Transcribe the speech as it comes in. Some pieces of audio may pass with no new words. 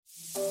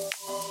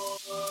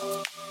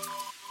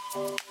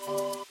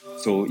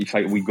So if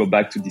we go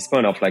back to this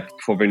point of like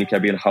for Veronica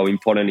Beard, how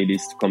important it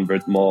is to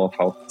convert more of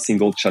our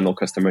single channel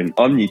customer and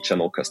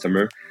omni-channel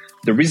customer.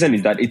 The reason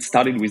is that it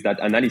started with that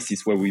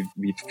analysis where we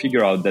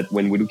figure out that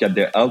when we look at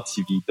their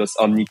LTV, those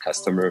omni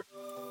customers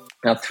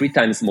are 3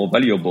 times more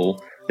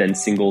valuable than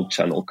single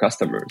channel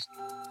customers.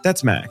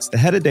 That's Max, the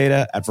head of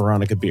data at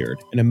Veronica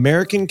Beard, an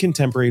American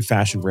contemporary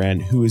fashion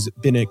brand who has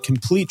been a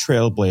complete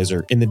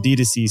trailblazer in the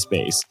D2C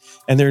space,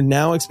 and they're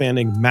now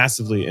expanding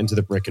massively into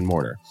the brick and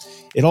mortar.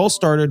 It all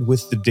started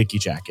with the Dickie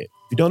jacket.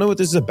 If you don't know what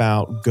this is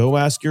about, go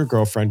ask your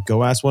girlfriend,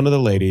 go ask one of the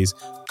ladies,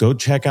 go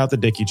check out the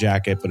Dickie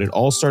jacket. But it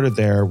all started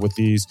there with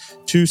these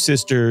 2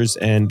 sisters,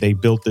 and they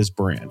built this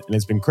brand, and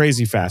it's been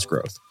crazy fast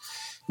growth.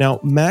 Now,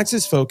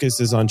 Max's focus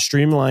is on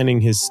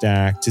streamlining his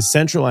stack to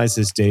centralize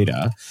his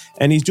data,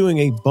 and he's doing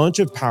a bunch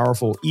of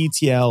powerful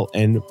ETL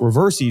and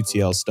reverse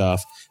ETL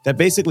stuff that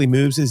basically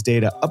moves his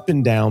data up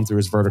and down through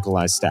his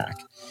verticalized stack.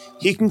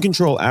 He can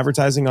control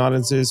advertising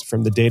audiences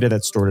from the data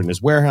that's stored in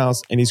his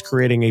warehouse, and he's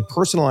creating a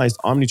personalized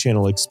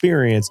omnichannel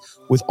experience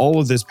with all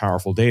of this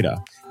powerful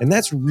data. And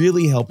that's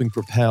really helping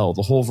propel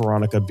the whole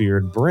Veronica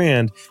Beard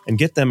brand and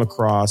get them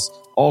across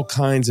all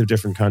kinds of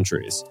different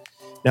countries.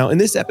 Now, in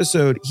this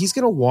episode, he's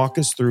going to walk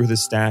us through the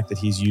stack that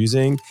he's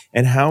using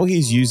and how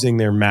he's using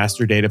their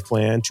master data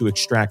plan to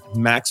extract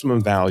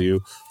maximum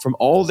value from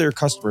all their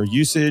customer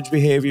usage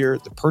behavior,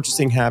 the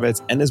purchasing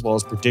habits, and as well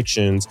as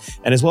predictions,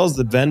 and as well as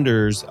the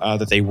vendors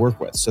that they work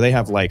with. So they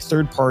have like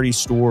third-party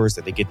stores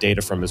that they get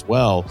data from as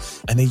well.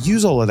 And they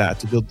use all of that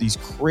to build these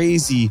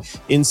crazy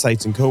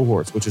insights and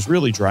cohorts, which is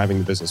really driving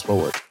the business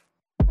forward.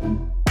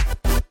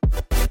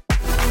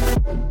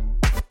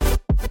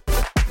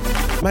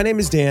 My name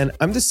is Dan.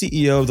 I'm the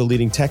CEO of the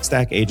leading tech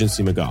stack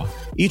agency, McGaw.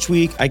 Each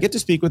week, I get to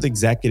speak with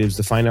executives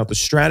to find out the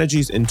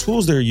strategies and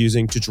tools they're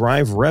using to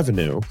drive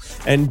revenue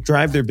and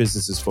drive their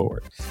businesses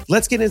forward.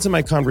 Let's get into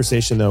my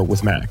conversation, though,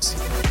 with Max.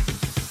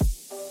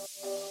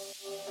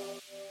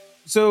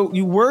 So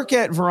you work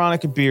at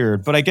Veronica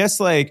Beard, but I guess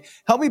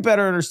help me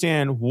better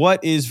understand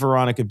what is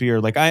Veronica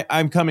Beard.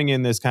 I'm coming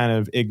in this kind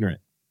of ignorant.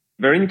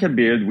 Veronica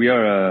Beard, we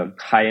are a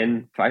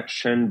high-end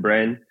fashion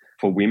brand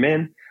for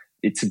women.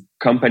 It's a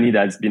company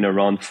that's been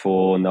around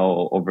for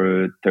now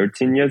over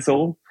 13 years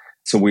old.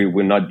 So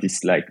we're not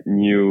this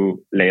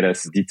new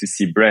latest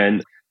D2C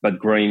brand, but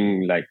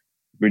growing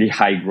really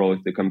high growth,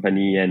 the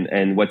company.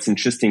 And what's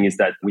interesting is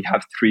that we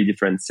have 3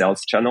 different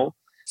sales channels.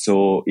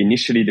 So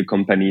initially the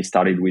company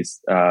started with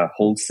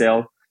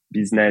wholesale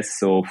business.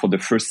 So for the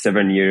first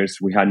 7 years,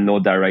 we had no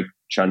direct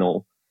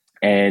channel.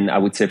 And I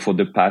would say for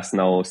the past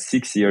now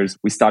 6 years,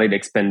 we started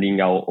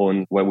expanding our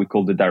own, what we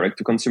call the direct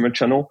to consumer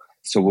channel.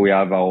 So we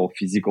have our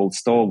physical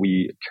store.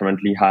 We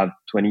currently have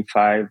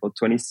 25 or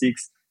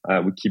 26.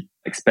 We keep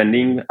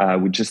expanding.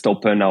 We just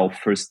opened our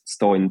first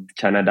store in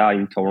Canada,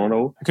 in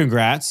Toronto.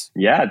 Congrats.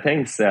 Yeah,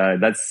 thanks.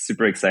 That's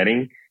super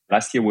exciting.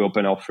 Last year, we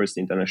opened our first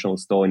international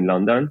store in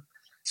London.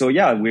 So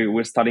yeah,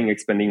 we're starting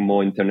expanding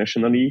more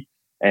internationally.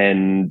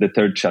 And the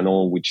third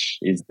channel, which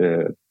is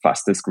the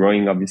fastest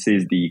growing, obviously,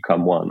 is the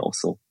e-com one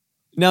also.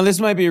 Now, this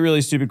might be a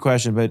really stupid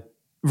question, but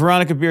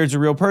Veronica Beard's a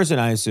real person,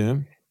 I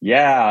assume.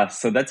 Yeah,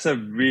 so that's a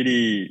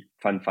really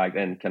fun fact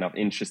and kind of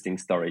interesting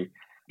story.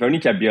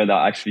 Veronica Beard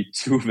are actually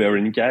 2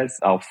 Veronicas,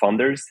 our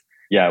founders.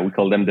 Yeah, we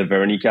call them the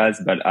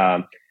Veronicas, but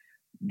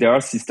they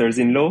are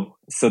sisters-in-law.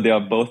 So they are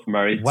both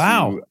married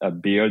to a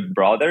Beard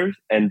brothers,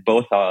 and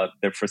both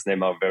their first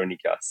name are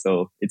Veronica.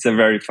 So it's a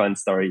very fun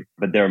story,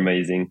 but they're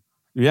amazing.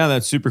 Yeah,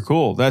 that's super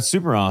cool. That's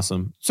super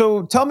awesome.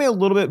 So tell me a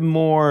little bit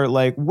more,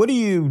 what do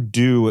you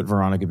do at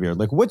Veronica Beard?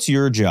 What's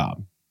your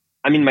job?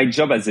 I mean, my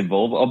job has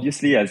evolved,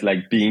 obviously, as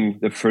being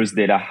the first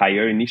data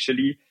hire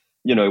initially.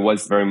 It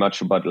was very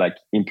much about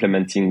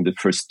implementing the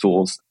first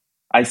tools.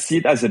 I see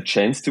it as a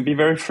chance, to be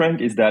very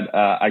frank, is that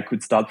I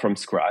could start from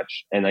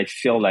scratch. And I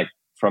feel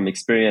from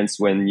experience,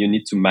 when you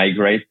need to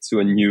migrate to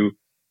a new,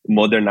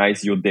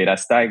 modernize your data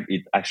stack,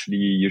 it actually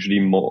usually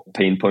more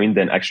pain point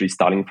than actually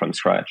starting from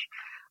scratch.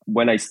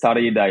 When I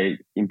started, I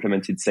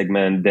implemented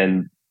Segment,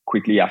 then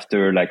quickly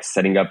after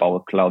setting up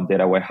our cloud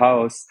data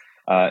warehouse,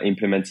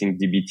 implementing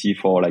dbt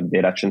for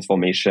data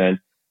transformation,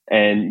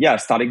 and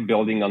started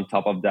building on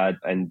top of that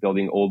and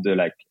building all the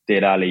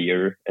data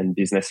layer and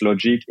business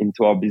logic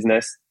into our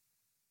business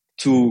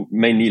to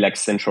mainly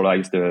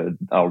centralize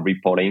our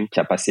reporting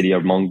capacity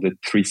among the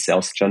 3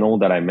 sales channels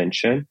that I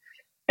mentioned.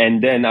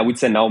 And then I would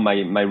say now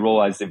my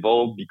role has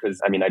evolved because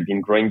I've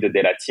been growing the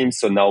data team,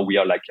 so now we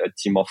are a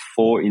team of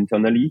 4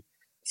 internally.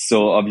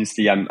 So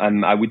obviously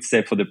I would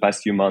say for the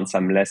past few months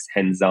I'm less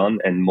hands-on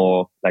and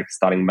more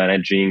starting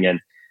managing and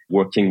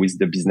working with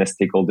the business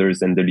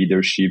stakeholders and the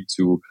leadership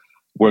to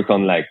work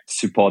on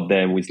support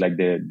them with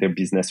their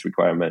business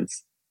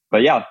requirements.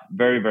 But yeah,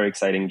 very, very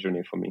exciting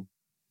journey for me.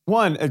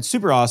 One, it's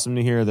super awesome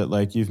to hear that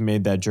like you've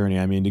made that journey.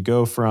 I mean, to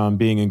go from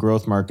being in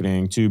growth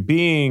marketing to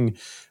being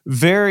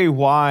very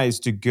wise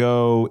to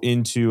go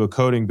into a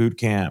coding boot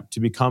camp to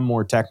become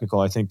more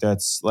technical. I think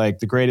that's like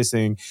the greatest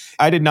thing.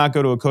 I did not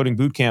go to a coding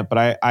boot camp, but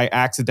I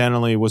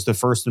accidentally was the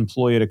first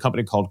employee at a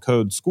company called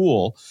Code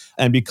School.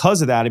 And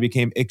because of that, I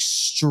became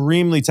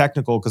extremely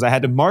technical because I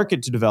had to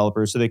market to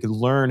developers so they could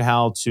learn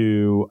how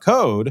to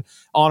code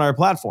on our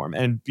platform.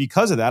 And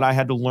because of that, I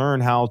had to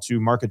learn how to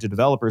market to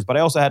developers, but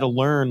I also had to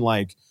learn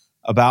like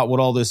about what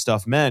all this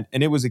stuff meant.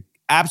 And it was an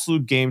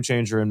absolute game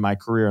changer in my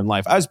career and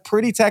life. I was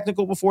pretty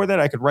technical before that.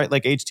 I could write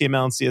like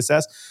HTML and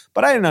CSS,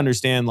 but I didn't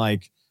understand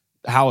like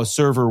how a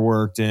server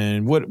worked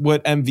and what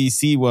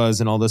MVC was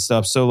and all this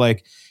stuff. So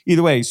like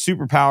either way,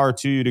 super power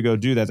to you to go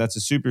do that. That's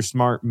a super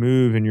smart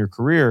move in your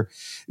career.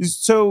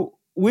 So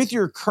with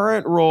your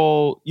current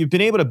role, you've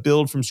been able to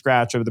build from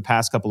scratch over the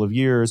past couple of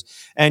years,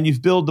 and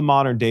you've built the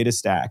modern data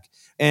stack.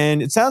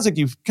 And it sounds like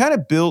you've kind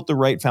of built the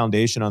right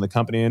foundation on the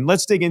company. And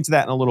let's dig into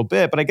that in a little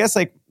bit. But I guess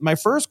like my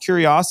first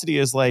curiosity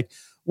is like,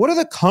 what are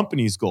the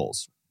company's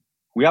goals?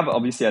 We have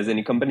obviously, as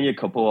any company, a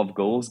couple of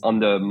goals on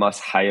the much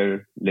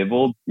higher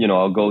level.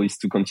 Our goal is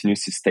to continue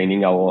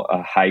sustaining our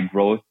high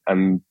growth.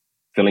 I'm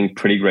feeling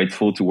pretty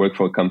grateful to work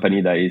for a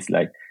company that is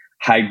like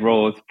high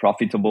growth,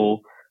 profitable,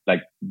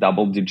 like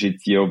double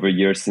digits year over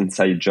year since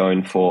I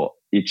joined for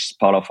each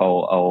part of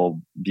our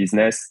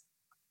business.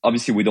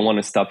 Obviously, we don't want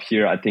to stop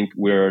here. I think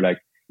we're like,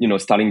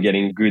 starting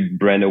getting good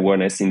brand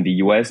awareness in the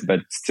US,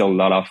 but still a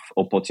lot of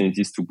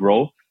opportunities to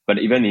grow. But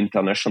even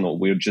international,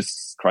 we're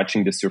just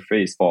scratching the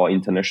surface for our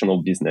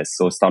international business.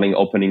 So starting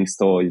opening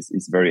stores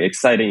is very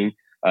exciting,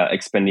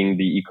 expanding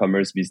the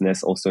e-commerce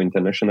business also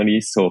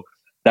internationally. So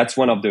that's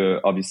one of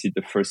obviously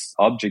the first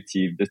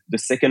objective. The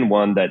second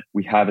one that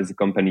we have as a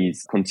company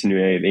is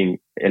continuing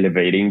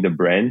elevating the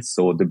brand.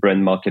 So the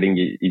brand marketing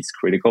is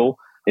critical,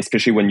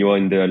 especially when you're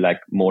in the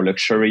like more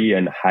luxury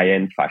and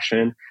high-end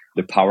fashion.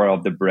 The power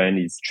of the brand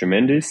is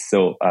tremendous.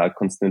 So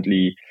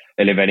constantly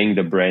elevating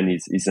the brand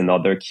is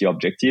another key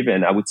objective.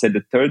 And I would say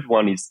the third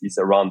one is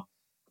around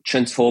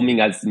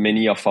transforming as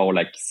many of our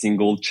like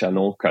single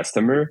channel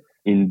customer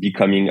in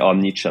becoming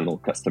omni-channel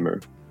customer.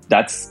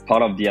 That's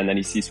part of the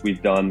analysis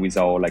we've done with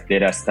our like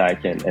data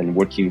stack and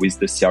working with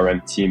the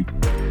CRM team.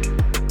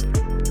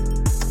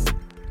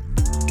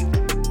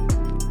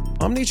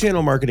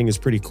 Omnichannel marketing is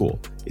pretty cool.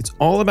 It's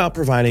all about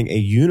providing a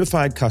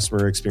unified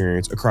customer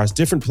experience across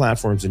different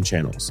platforms and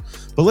channels.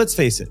 But let's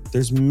face it,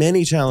 there's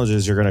many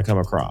challenges you're going to come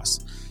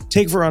across.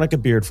 Take Veronica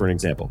Beard for an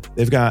example.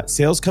 They've got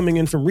sales coming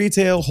in from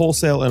retail,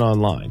 wholesale, and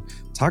online.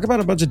 Talk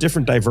about a bunch of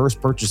different diverse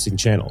purchasing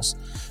channels.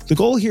 The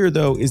goal here,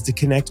 though, is to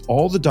connect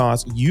all the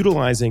dots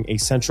utilizing a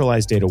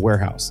centralized data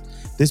warehouse.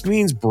 This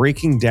means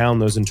breaking down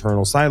those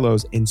internal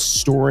silos and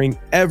storing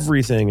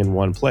everything in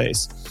one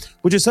place,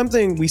 which is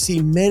something we see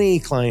many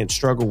clients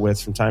struggle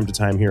with from time to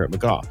time here at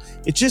McGaw.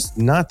 It's just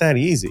not that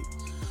easy.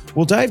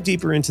 We'll dive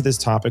deeper into this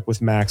topic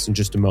with Max in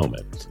just a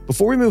moment.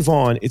 Before we move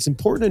on, it's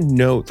important to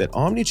note that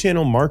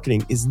omnichannel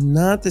marketing is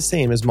not the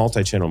same as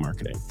multi-channel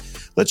marketing.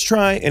 Let's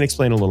try and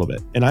explain a little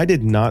bit. And I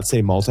did not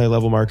say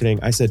multi-level marketing,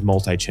 I said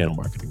multi-channel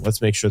marketing.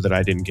 Let's make sure that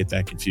I didn't get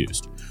that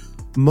confused.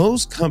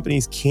 Most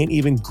companies can't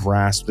even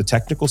grasp the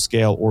technical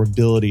scale or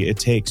ability it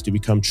takes to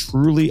become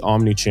truly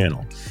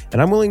omni-channel.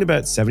 And I'm willing to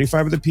bet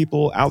 75 of the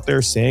people out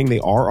there saying they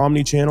are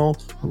omni-channel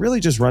are really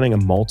just running a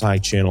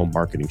multi-channel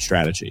marketing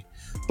strategy.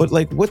 But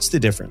like, what's the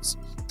difference?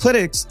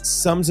 Clitix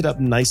sums it up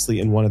nicely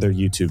in one of their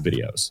YouTube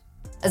videos.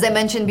 As I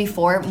mentioned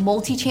before,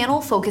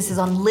 multi-channel focuses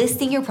on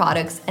listing your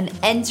products and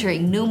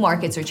entering new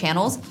markets or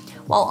channels,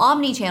 while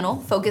omni-channel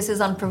focuses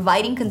on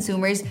providing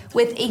consumers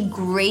with a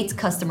great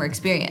customer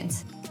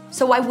experience.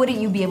 So why wouldn't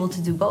you be able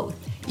to do both?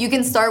 You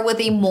can start with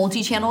a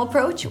multi-channel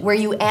approach where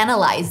you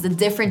analyze the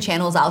different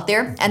channels out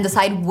there and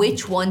decide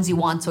which ones you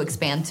want to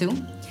expand to.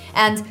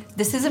 And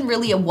this isn't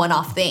really a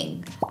one-off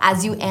thing.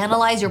 As you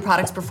analyze your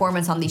product's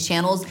performance on these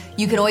channels,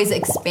 you can always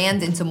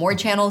expand into more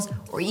channels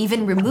or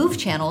even remove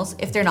channels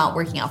if they're not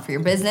working out for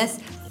your business,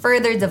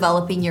 further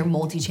developing your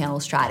multi-channel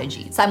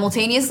strategy.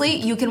 Simultaneously,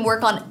 you can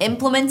work on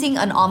implementing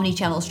an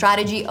omni-channel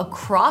strategy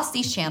across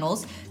these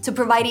channels to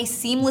provide a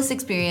seamless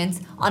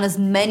experience on as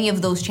many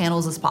of those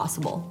channels as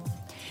possible.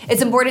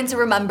 It's important to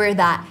remember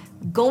that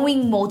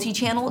going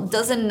multi-channel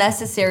doesn't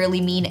necessarily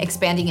mean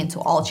expanding into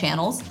all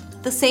channels,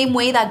 the same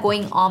way that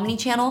going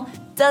omni-channel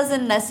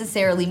doesn't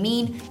necessarily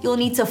mean you'll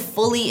need to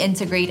fully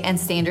integrate and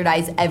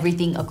standardize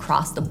everything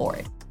across the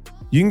board.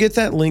 You can get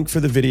that link for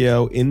the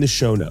video in the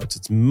show notes.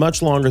 It's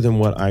much longer than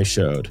what I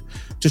showed.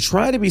 To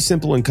try to be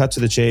simple and cut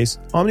to the chase,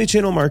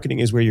 omnichannel marketing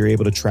is where you're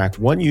able to track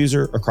one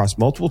user across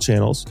multiple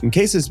channels, in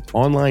cases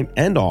online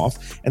and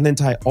off, and then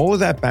tie all of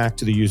that back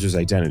to the user's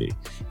identity.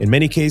 In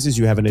many cases,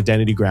 you have an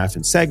identity graph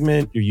and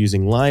segment, you're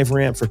using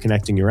LiveRamp for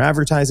connecting your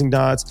advertising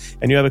dots,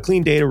 and you have a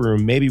clean data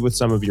room, maybe with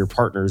some of your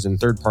partners and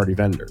third-party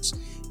vendors.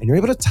 And you're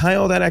able to tie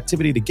all that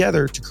activity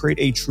together to create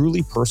a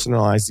truly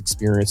personalized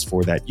experience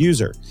for that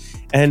user.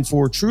 And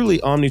for truly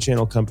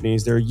omnichannel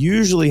companies, they're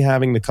usually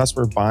having the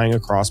customer buying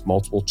across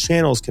multiple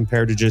channels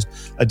compared to just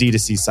a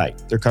D2C site.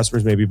 Their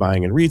customers may be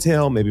buying in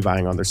retail, maybe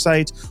buying on their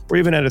site, or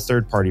even at a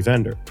third-party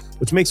vendor,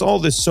 which makes all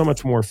this so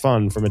much more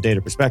fun from a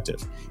data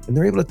perspective. And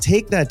they're able to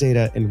take that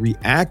data and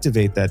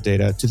reactivate that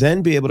data to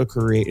then be able to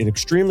create an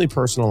extremely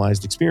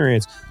personalized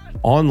experience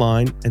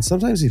online and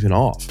sometimes even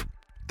off.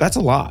 That's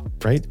a lot,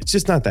 right? It's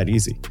just not that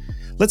easy.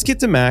 Let's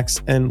get to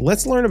Max and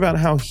let's learn about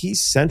how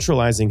he's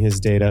centralizing his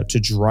data to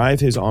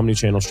drive his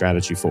omnichannel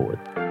strategy forward.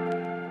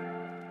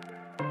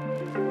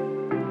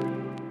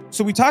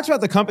 So we talked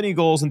about the company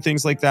goals and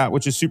things like that,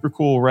 which is super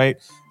cool, right?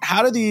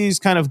 How do these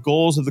kind of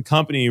goals of the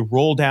company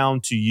roll down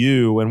to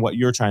you and what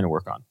you're trying to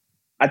work on?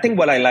 I think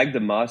what I like the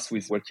most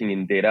with working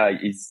in data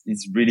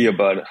is really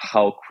about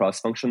how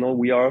cross-functional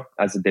we are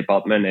as a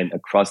department and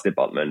across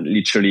department.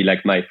 Literally,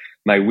 like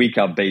my week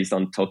are based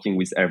on talking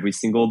with every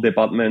single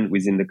department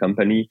within the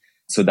company.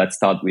 So that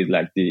starts with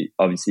like the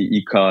obviously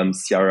e-com,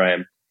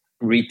 CRM,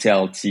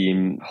 retail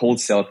team,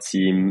 wholesale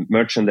team,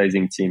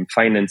 merchandising team,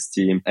 finance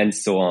team, and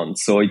so on.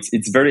 So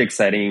it's very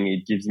exciting.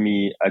 It gives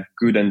me a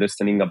good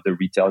understanding of the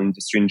retail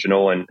industry in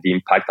general and the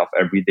impact of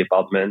every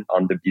department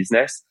on the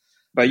business.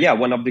 But yeah,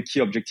 one of the key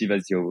objectives,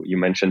 as you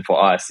mentioned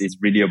for us, is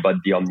really about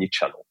the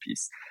omnichannel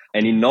piece.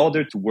 And in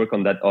order to work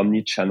on that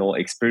omnichannel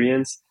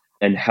experience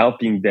and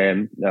helping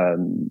them,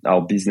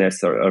 our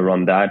business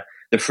around that,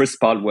 the first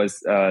part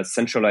was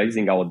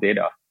centralizing our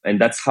data.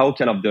 And that's how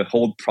kind of the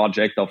whole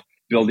project of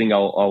building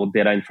our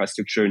data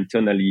infrastructure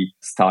internally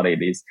started.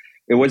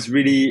 It was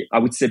really, I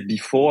would say,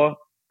 before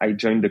I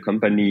joined the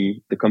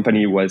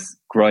company was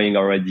growing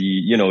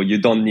already. You know,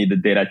 you don't need a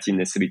data team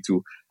necessarily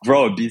to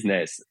grow a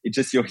business. It's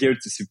just you're here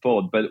to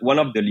support. But one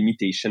of the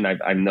limitations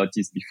I've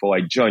noticed before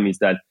I joined is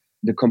that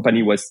the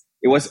company was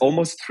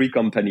almost three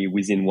companies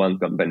within one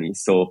company.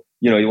 So,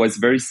 you know, it was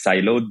very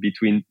siloed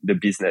between the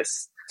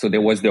business. So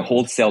there was the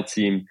wholesale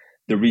team,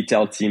 the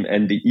retail team,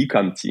 and the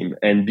e-com team.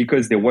 And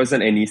because there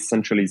wasn't any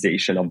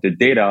centralization of the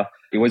data,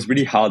 it was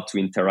really hard to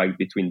interact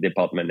between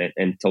departments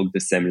and talk the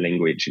same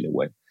language in a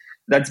way.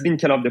 That's been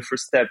kind of the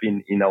first step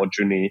in our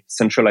journey,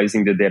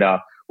 centralizing the data.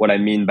 What I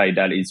mean by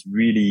that is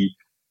really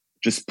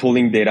just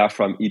pulling data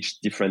from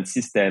each different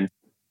system.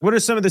 What are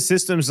some of the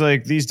systems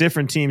like these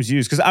different teams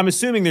use? Because I'm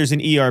assuming there's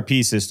an ERP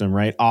system,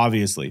 right?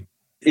 Obviously.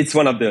 It's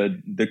one of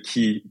the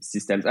key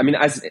systems. I mean,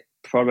 as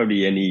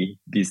probably any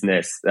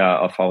business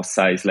of our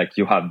size, like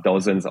you have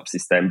dozens of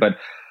systems, but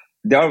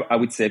there are, I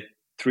would say,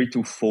 3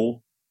 to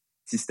 4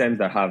 systems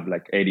that have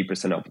like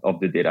 80% of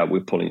the data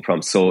we're pulling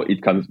from. So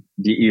it comes,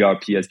 the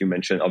ERP, as you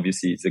mentioned,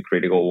 obviously is a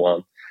critical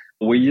one.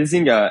 We're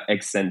using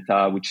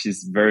Exenta, which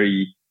is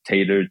very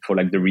tailored for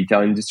like the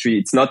retail industry.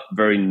 It's not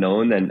very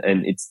known and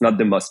it's not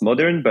the most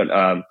modern, but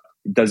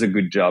it does a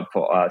good job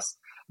for us.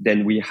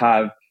 Then we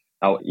have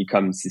our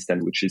e-com system,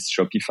 which is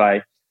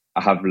Shopify.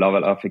 I have a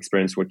lot of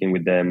experience working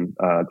with them.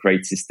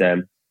 Great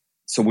system.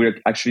 So we're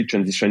actually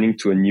transitioning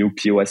to a new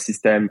POS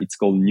system. It's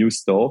called New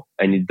Store,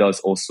 and it does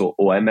also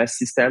OMS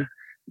system.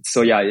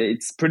 So yeah,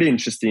 it's pretty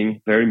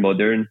interesting, very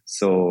modern.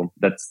 So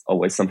that's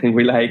always something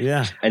we like.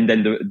 Yeah. And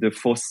then the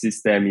fourth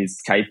system is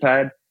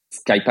Skypad.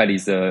 Skypad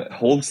is a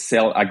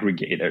wholesale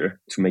aggregator,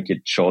 to make it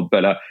short.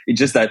 But it's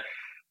just that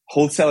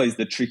wholesale is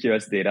the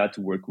trickiest data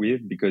to work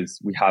with because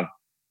we have,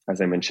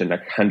 as I mentioned,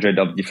 like hundreds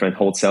of different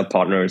wholesale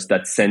partners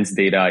that sends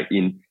data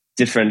in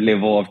different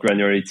level of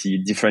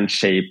granularity, different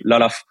shape,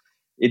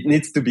 it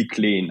needs to be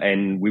clean.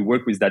 And we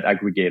work with that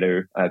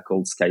aggregator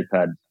called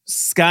Skypad.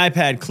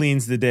 Skypad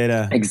cleans the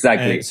data.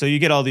 Exactly. And so you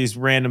get all these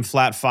random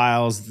flat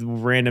files,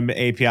 random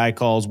API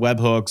calls,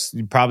 webhooks.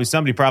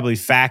 Somebody probably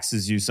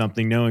faxes you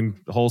something knowing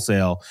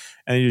wholesale,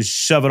 and you just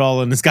shove it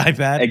all in the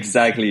Skypad.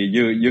 Exactly.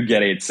 You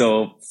get it.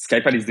 So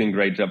Skypad is doing a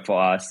great job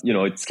for us. You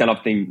know, it's kind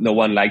of thing no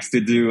one likes to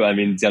do. I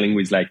mean, dealing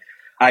with like,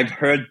 I've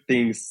heard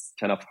things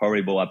kind of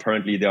horrible.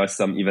 Apparently, there are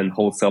some even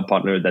wholesale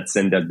partners that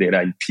send their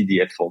data in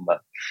PDF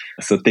format.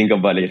 So think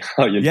about it.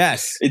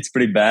 Yes. It's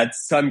pretty bad.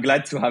 So I'm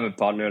glad to have a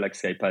partner like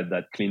Skypad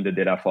that clean the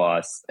data for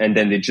us. And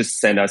then they just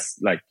send us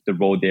like the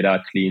raw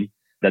data clean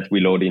that we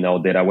load in our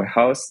data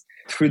warehouse.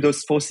 Through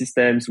those 4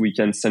 systems, we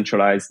can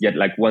centralize, get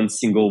like one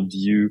single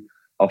view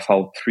of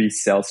our 3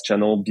 sales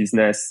channel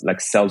business, like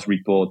sales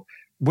report.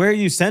 Where are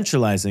you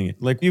centralizing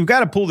it? Like you've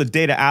got to pull the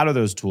data out of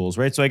those tools,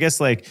 right? So I guess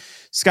like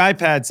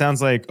Skypad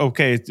sounds like,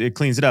 okay, it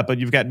cleans it up, but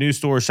you've got New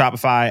Store,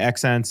 Shopify,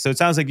 Xsense. So it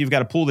sounds like you've got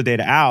to pull the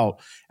data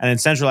out and then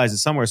centralize it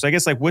somewhere. So I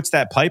guess like what's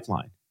that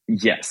pipeline?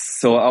 Yes.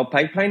 So our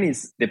pipeline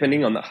is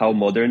depending on how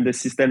modern the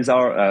systems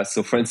are.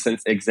 So for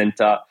instance,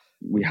 Exenta,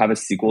 we have a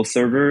SQL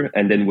server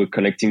and then we're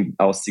connecting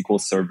our SQL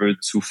server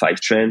to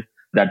FiveTran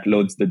that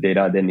loads the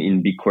data then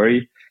in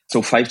BigQuery.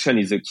 So FiveTran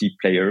is a key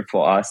player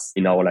for us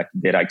in our like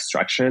data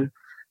extraction.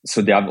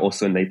 So they have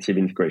also a native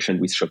integration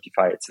with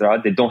Shopify,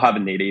 etc. They don't have a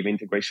native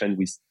integration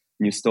with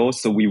New Store.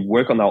 So we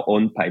work on our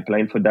own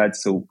pipeline for that.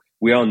 So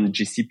we are on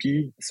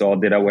GCP. So our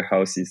data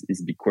warehouse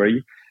is BigQuery.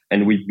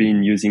 And we've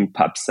been using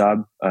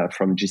PubSub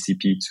from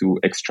GCP to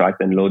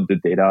extract and load the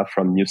data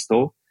from New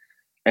Store.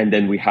 And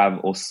then we have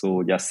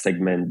also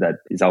Segment, that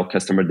is our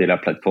customer data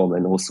platform,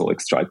 and also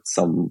extract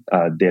some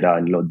data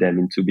and load them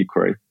into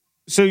BigQuery.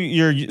 So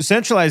you're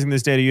centralizing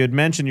this data. You had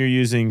mentioned you're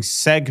using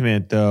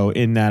Segment, though,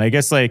 in that. I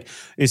guess, like,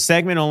 is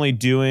Segment only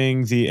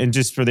doing and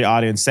just for the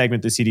audience,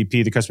 Segment, the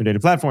CDP, the customer data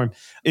platform,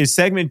 is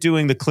Segment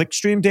doing the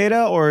clickstream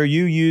data, or are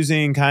you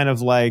using kind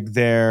of like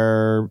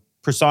their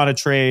persona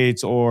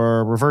traits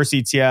or reverse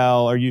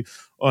ETL? Are you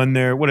on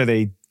their, what are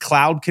they,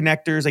 cloud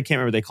connectors? I can't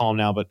remember what they call them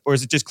now, or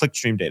is it just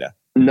clickstream data?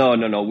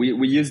 No.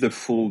 We use the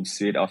full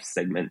suite of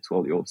Segment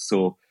Twilio.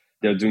 So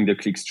they're doing the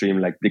clickstream,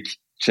 like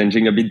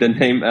changing a bit the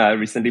name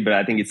recently, but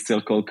I think it's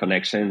still called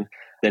Connection.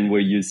 Then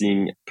we're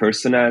using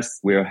personas.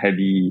 We're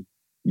heavy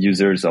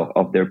users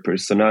of their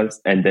personas.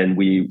 And then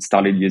we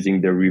started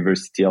using the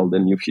reverse ETL, the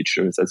new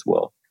features as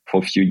well,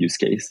 for a few use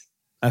cases.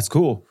 That's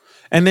cool.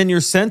 And then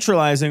you're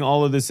centralizing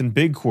all of this in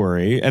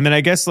BigQuery. And then I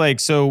guess, like,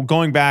 so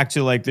going back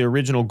to like the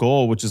original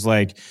goal, which is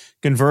like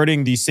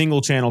converting these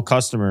single channel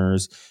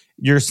customers,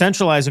 you're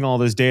centralizing all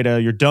this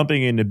data, you're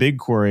dumping it into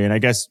BigQuery. And I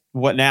guess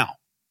what now?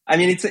 I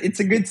mean, it's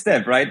a good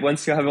step, right?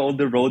 Once you have all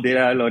the raw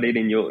data loaded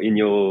in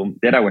your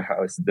data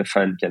warehouse, the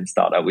fun can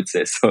start, I would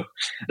say. So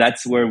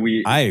that's where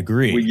I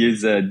agree. We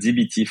use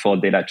dbt for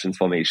data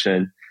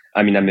transformation.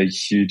 I mean, I'm a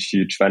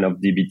huge fan of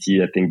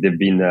dbt. I think they've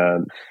been,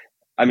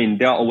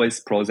 there are always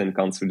pros and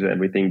cons with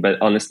everything, but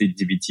honestly,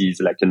 dbt is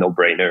like a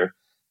no-brainer.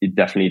 It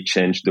definitely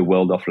changed the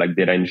world of like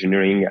data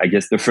engineering. I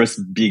guess the first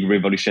big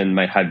revolution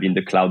might have been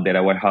the cloud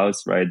data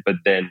warehouse, right? But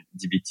then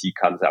dbt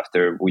comes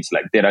after with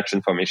like data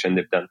transformation.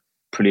 They've done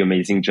pretty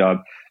amazing job.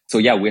 So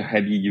yeah, we're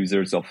heavy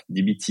users of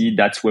dbt.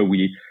 That's where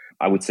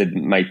I would say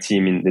my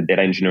team in the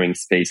data engineering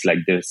space, like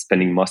they're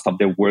spending most of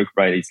their work,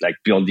 right? It's like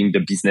building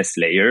the business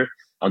layer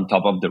on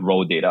top of the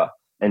raw data.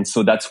 And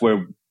so that's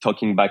where,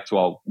 talking back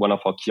to one of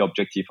our key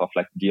objectives of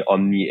like the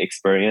Omni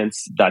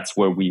experience, that's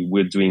where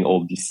we're doing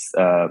all this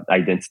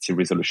identity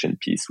resolution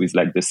piece with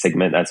like the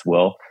Segment as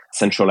well,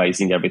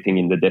 centralizing everything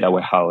in the data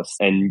warehouse.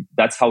 And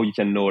that's how you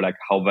can know like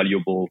how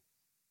valuable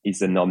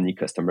is an Omni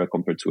customer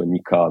compared to an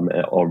e-com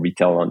or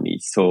retail only.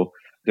 So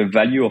the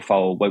value of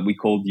our, what we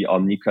call the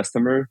Omni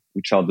customer,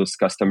 which are those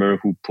customers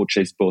who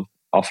purchase both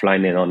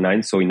offline and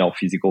online, so in our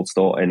physical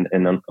store and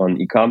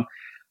on e-com,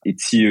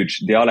 it's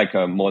huge. They are like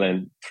more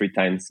than 3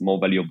 times more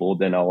valuable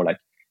than our like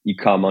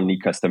e-com only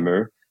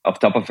customer. Off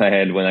top of my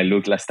head, when I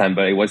looked last time,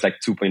 but it was like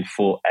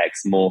 2.4x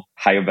more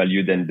higher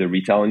value than the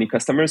retail only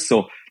customers.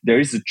 So there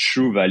is a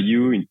true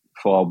value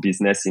for our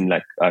business in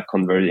like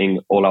converting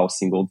all our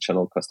single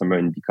channel customer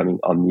and becoming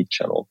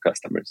omni-channel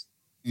customers.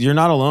 You're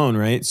not alone,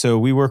 right? So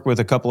we work with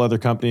a couple other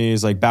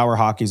companies, like Bauer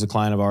Hockey is a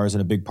client of ours,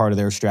 and a big part of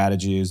their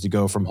strategy is to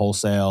go from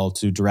wholesale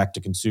to direct to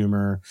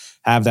consumer,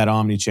 have that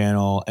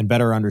omni-channel, and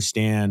better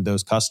understand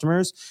those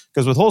customers.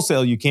 Because with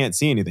wholesale, you can't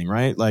see anything,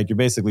 right? Like you're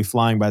basically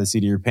flying by the seat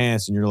of your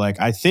pants, and you're like,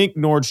 I think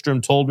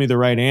Nordstrom told me the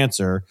right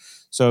answer.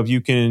 So if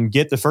you can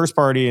get the first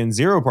party and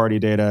zero party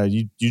data,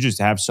 you just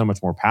have so much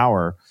more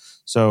power.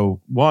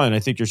 So one, I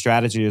think your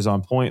strategy is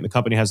on point. The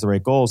company has the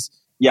right goals.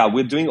 Yeah,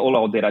 we're doing all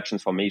our data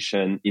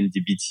transformation in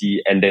dbt,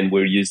 and then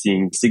we're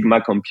using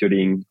Sigma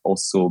Computing.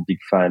 Also, big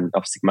fan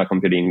of Sigma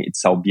Computing.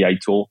 It's our BI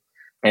tool,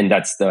 and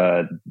that's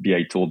the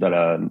BI tool that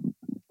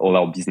all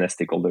our business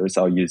stakeholders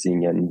are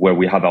using, and where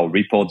we have our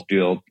reports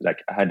built, like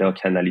ad hoc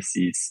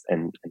analysis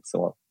and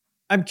so on.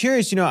 I'm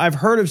curious, I've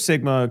heard of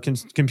Sigma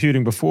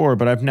Computing before,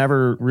 but I've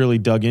never really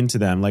dug into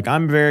them. Like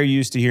I'm very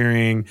used to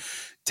hearing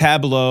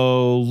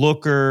Tableau,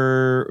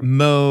 Looker,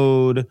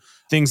 Mode,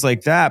 things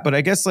like that. But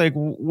I guess, like,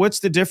 what's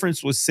the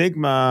difference with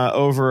Sigma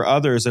over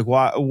others? Like,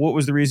 what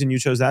was the reason you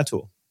chose that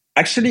tool?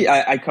 Actually,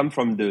 I come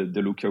from the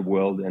Looker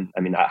world. And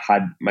I mean, I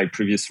had my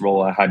previous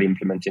role, I had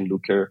implementing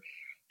Looker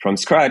from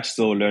scratch.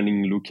 So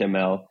learning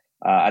LookML,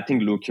 I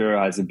think Looker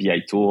as a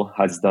BI tool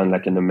has done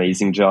like an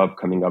amazing job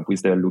coming up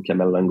with the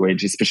LookML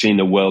language, especially in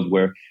a world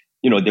where,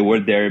 they were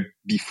there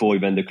before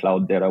even the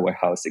cloud data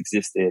warehouse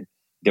existed.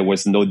 There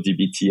was no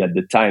dbt at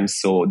the time.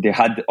 So they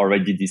had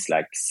already this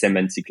like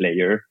semantic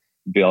layer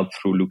built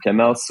through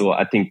LookML. So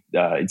I think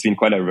it's been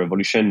quite a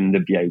revolution in the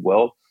BI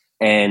world.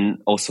 And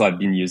also I've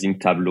been using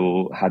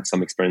Tableau, had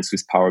some experience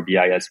with Power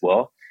BI as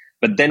well.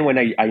 But then when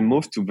I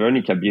moved to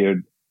Veronica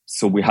Beard,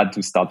 so we had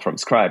to start from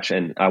scratch,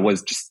 and I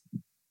was just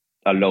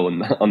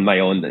alone on my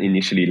own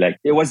initially. Like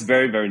it was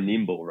very, very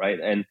nimble, right?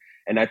 And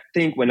I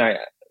think when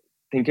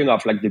thinking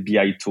of like the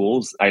BI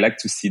tools, I like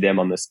to see them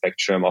on the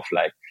spectrum of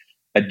like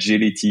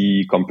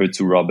agility compared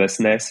to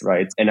robustness,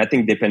 right? And I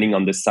think depending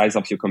on the size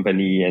of your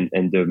company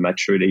and the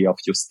maturity of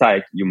your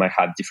stack, you might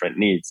have different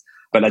needs.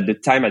 But at the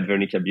time at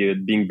Veronica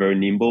Beard, being very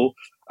nimble,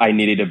 I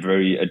needed a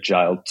very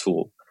agile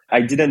tool. I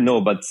didn't know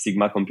about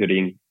Sigma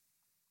Computing.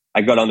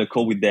 I got on a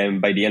call with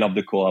them. By the end of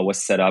the call, I was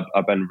set up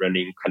and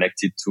running,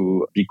 connected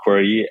to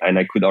BigQuery, and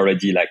I could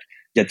already like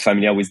get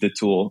familiar with the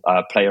tool,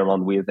 play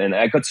around with. And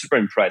I got super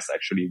impressed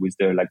actually with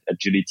their like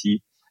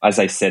agility. As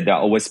I said, there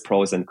are always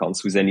pros and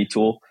cons with any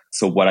tool.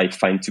 So what I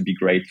find to be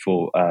great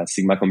for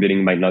Sigma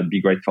Computing might not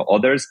be great for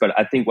others. But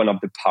I think one of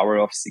the power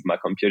of Sigma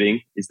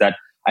Computing is that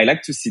I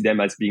like to see them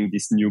as being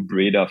this new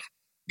breed of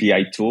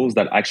BI tools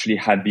that actually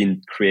have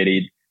been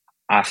created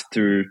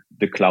after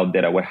the cloud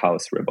data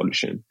warehouse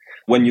revolution.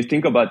 When you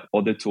think about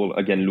other tools,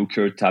 again,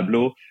 Looker,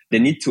 Tableau, they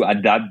need to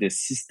adapt the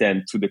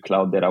system to the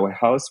cloud data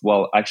warehouse,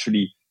 while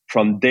actually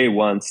from day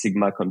one,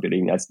 Sigma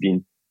computing has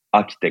been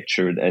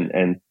architectured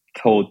and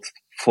thought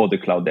for the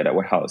cloud data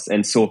warehouse.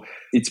 And so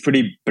it's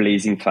pretty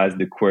blazing fast,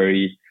 the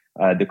query,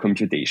 the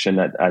computation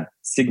at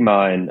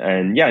Sigma.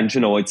 And yeah, in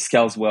general, it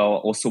scales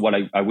well. Also, what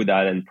I would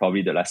add, and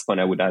probably the last point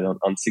I would add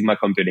on Sigma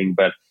computing,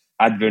 but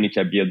at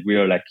Veronica Beard, we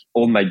are like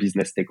all my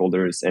business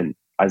stakeholders, and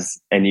as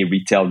any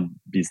retail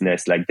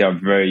business, like they're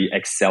very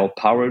Excel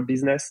powered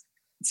business.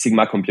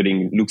 Sigma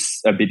computing looks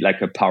a bit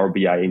like a Power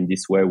BI in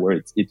this way,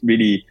 where it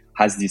really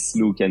has this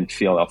look and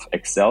feel of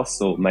Excel.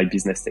 So my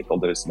business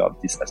stakeholders love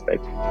this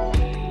aspect.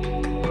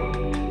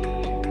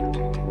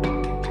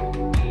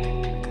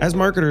 As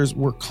marketers,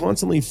 we're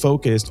constantly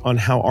focused on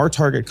how our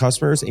target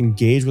customers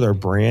engage with our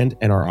brand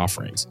and our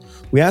offerings.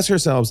 We ask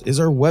ourselves,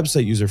 is our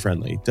website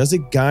user-friendly? Does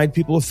it guide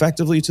people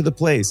effectively to the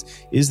place?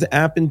 Is the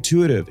app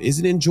intuitive? Is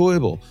it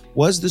enjoyable?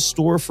 Was the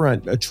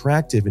storefront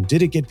attractive, and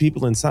did it get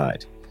people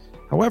inside?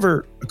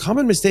 However, a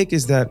common mistake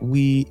is that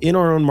we, in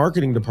our own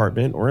marketing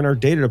department or in our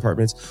data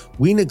departments,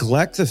 we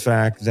neglect the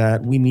fact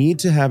that we need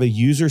to have a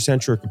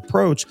user-centric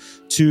approach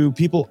to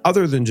people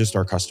other than just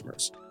our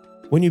customers.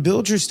 When you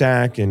build your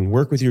stack and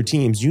work with your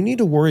teams, you need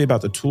to worry about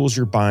the tools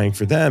you're buying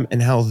for them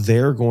and how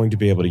they're going to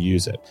be able to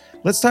use it.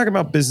 Let's talk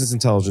about business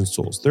intelligence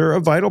tools. They're a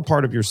vital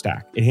part of your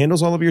stack. It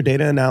handles all of your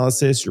data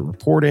analysis, your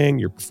reporting,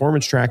 your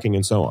performance tracking,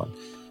 and so on.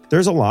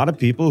 There's a lot of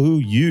people who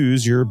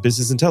use your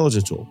business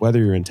intelligence tool, whether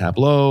you're in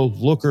Tableau,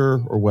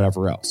 Looker, or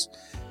whatever else.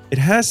 It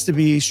has to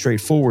be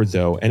straightforward,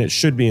 though, and it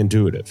should be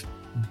intuitive.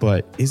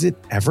 But is it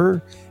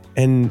ever?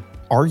 And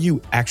are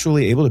you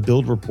actually able to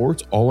build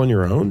reports all on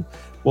your own?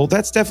 Well,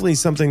 that's definitely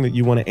something that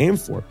you want to aim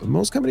for, but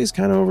most companies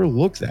kind of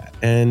overlook that.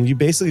 And you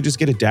basically just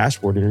get a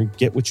dashboard and you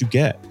get what you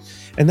get.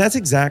 And that's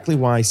exactly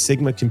why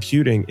Sigma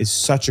Computing is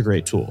such a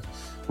great tool.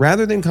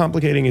 Rather than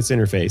complicating its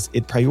interface,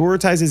 it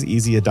prioritizes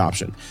easy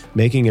adoption,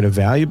 making it a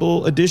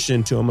valuable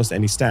addition to almost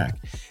any stack.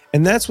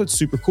 And that's what's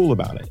super cool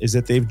about it, is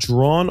that they've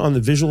drawn on the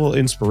visual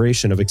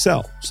inspiration of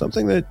Excel,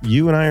 something that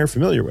you and I are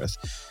familiar with,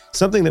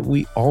 something that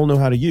we all know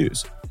how to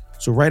use.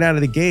 So right out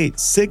of the gate,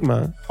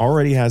 Sigma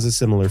already has a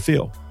similar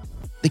feel.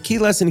 The key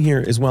lesson here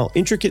is while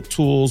intricate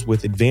tools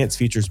with advanced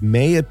features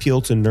may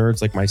appeal to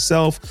nerds like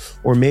myself,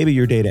 or maybe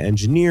your data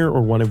engineer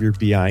or one of your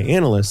BI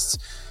analysts,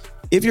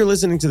 if you're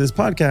listening to this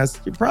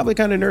podcast, you're probably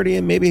kind of nerdy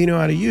and maybe you know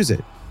how to use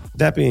it.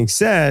 That being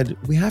said,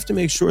 we have to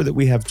make sure that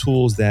we have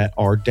tools that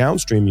our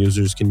downstream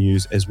users can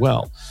use as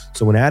well.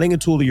 So when adding a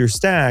tool to your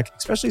stack,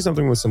 especially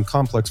something with some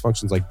complex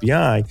functions like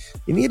BI,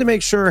 you need to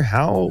make sure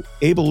how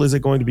able is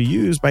it going to be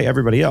used by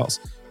everybody else.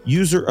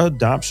 User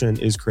adoption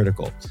is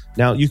critical.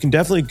 Now, you can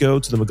definitely go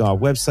to the McGaw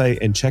website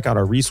and check out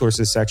our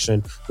resources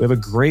section. We have a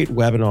great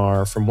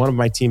webinar from one of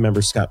my team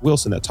members, Scott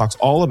Wilson, that talks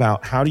all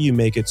about how do you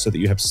make it so that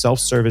you have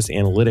self-service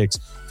analytics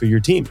for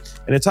your team.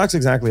 And it talks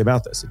exactly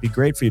about this. It'd be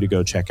great for you to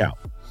go check out.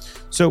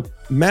 So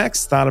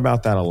Max thought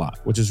about that a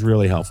lot, which is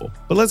really helpful.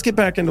 But let's get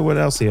back into what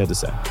else he had to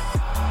say.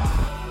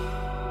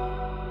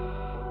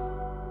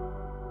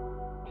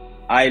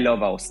 I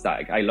love our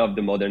stack. I love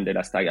the modern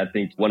data stack. I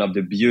think one of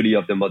the beauty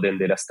of the modern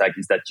data stack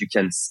is that you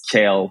can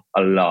scale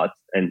a lot.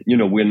 And,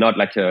 we're not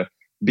like a $1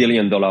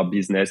 billion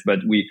business, but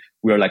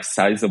we're like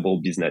sizable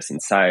business in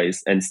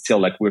size, and still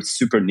like we're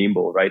super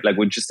nimble, right? Like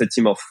we're just a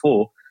team of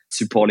 4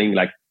 supporting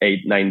like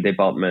 8-9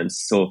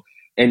 departments. So,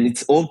 and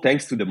it's all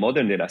thanks to the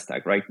modern data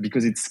stack, right?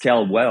 Because it's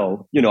scaled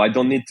well. I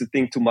don't need to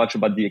think too much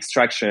about the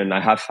extraction.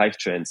 I have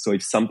FiveTran. So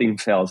if something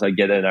fails, I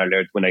get an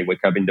alert when I wake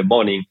up in the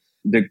morning.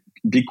 The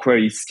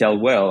BigQuery scale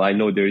well. I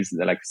know there is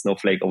like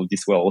Snowflake, all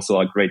this well also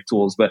are great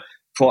tools, but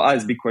for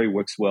us, BigQuery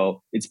works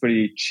well. It's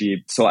pretty cheap.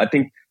 So I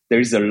think there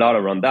is a lot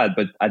around that.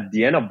 But at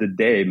the end of the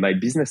day, my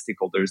business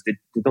stakeholders, they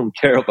don't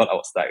care about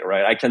our stack,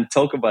 right? I can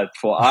talk about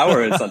for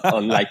hours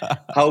on like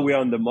how we are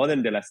on the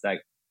modern data stack.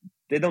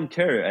 They don't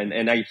care.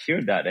 And I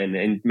hear that and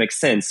it makes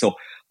sense. So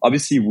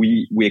obviously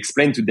we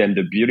explain to them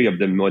the beauty of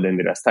the modern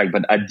data stack.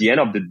 But at the end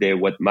of the day,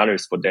 what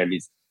matters for them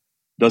is,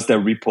 does the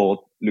report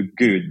look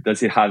good?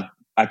 Does it have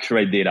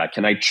accurate data?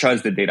 Can I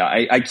trust the data?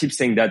 I keep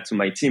saying that to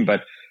my team,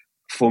 but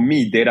for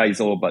me, data is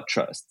all about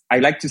trust. I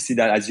like to see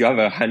that as you have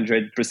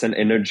 100%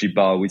 energy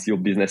bar with your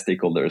business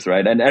stakeholders,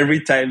 right? And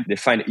every time they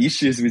find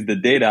issues with the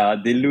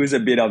data, they lose a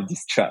bit of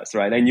this trust,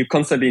 right? And you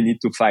constantly need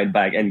to fight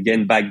back and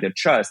gain back the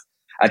trust.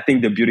 I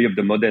think the beauty of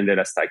the modern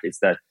data stack is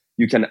that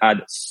you can add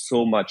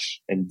so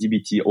much and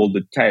DBT, all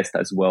the tests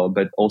as well,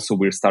 but also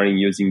we're starting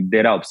using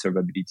data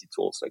observability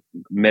tools like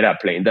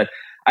Metaplane that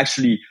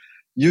actually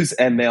use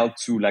ML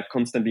to like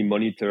constantly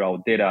monitor our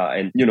data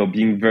and,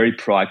 being very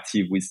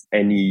proactive with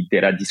any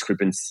data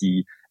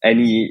discrepancy,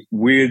 any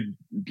weird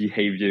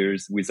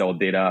behaviors with our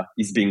data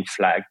is being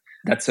flagged.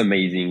 That's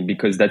amazing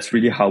because that's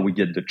really how we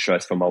get the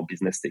trust from our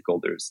business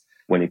stakeholders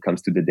when it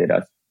comes to the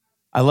data.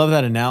 I love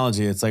that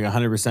analogy. It's like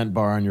 100%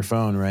 bar on your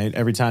phone, right?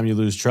 Every time you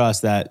lose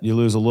trust, that you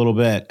lose a little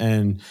bit.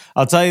 And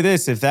I'll tell you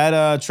this, if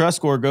that trust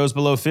score goes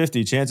below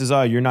 50, chances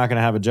are you're not going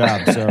to have a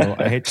job. So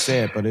I hate to say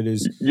it, but it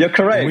is. You're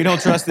correct. We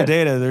don't trust the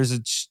data.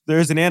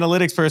 There's an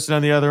analytics person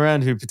on the other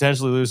end who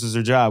potentially loses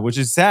their job, which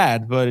is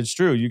sad, but it's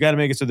true. You got to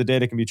make it so the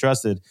data can be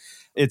trusted.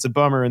 It's a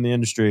bummer in the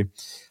industry.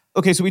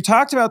 Okay, so we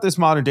talked about this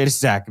modern data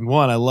stack. And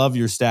one, I love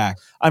your stack.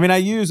 I mean, I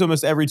use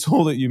almost every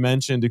tool that you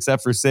mentioned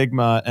except for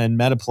Sigma and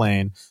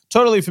Metaplane.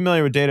 Totally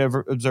familiar with data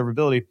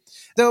observability.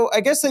 Though I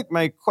guess like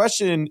my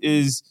question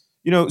is,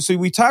 so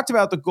we talked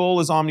about the goal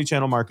is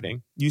omnichannel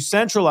marketing. You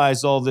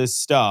centralized all this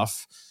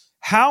stuff.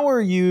 How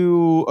are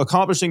you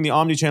accomplishing the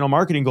omnichannel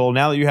marketing goal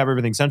now that you have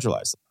everything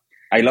centralized?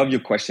 I love your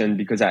question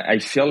because I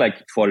feel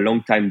like for a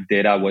long time,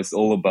 data was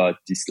all about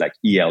this like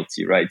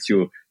ELT, right?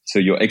 So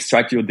you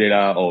extract your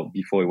data, or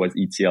before it was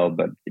ETL,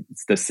 but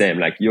it's the same.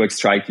 Like you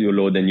extract your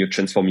load and you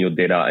transform your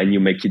data and you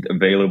make it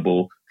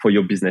available for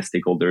your business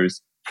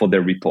stakeholders for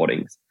their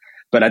reportings.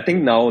 But I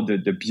think now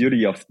the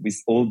beauty of with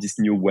all this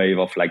new wave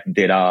of like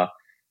data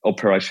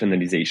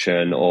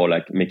operationalization or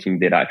like making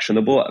data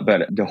actionable,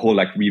 but the whole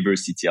like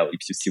reverse ETL,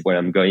 if you see where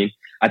I'm going,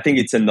 I think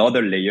it's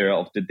another layer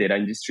of the data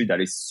industry that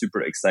is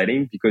super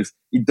exciting because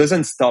it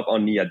doesn't stop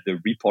only at the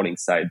reporting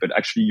side, but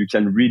actually you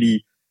can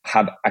really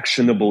have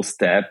actionable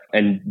step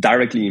and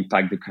directly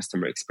impact the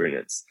customer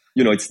experience.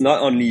 It's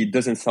not only, it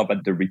doesn't stop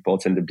at the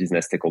reports and the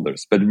business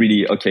stakeholders, but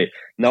really, okay,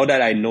 now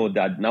that I know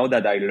that, now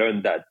that I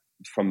learned that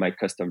from my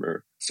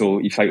customer. So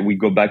we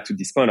go back to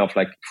this point of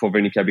like for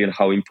Veronica Beard,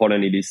 how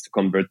important it is to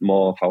convert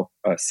more of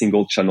our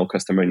single channel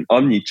customer and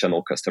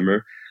omni-channel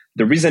customer.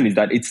 The reason is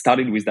that it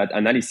started with that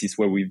analysis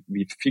where we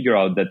figure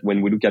out that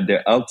when we look at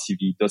their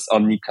LTV, those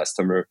omni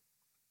customer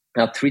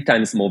are 3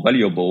 times more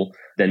valuable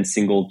than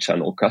single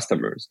channel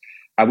customers.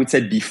 I would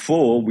say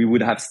before we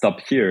would have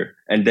stopped here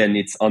and then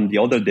it's on the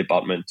other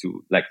department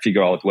to like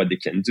figure out what they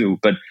can do.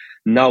 But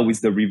now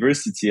with the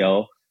reverse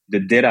ETL, the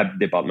data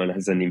department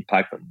has an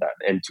impact on that.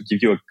 And to give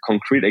you a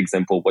concrete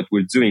example, what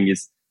we're doing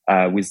is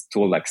with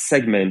tool like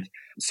Segment.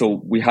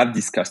 So we have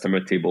this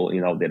customer table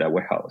in our data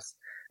warehouse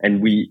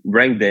and we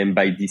rank them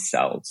by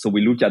decile. So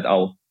we look at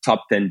our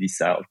top 10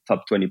 decile,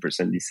 top 20%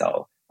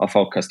 decile of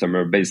our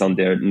customer based on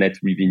their net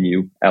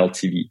revenue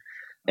LTV.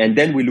 And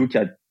then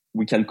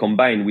we can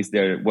combine with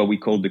their, what we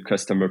call the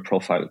customer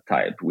profile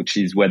type, which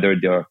is whether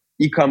they're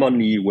e-com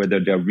only, whether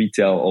they're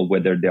retail, or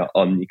whether they're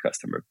omni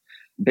customer.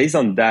 Based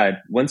on that,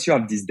 once you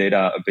have this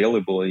data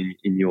available in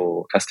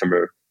your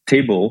customer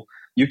table,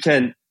 you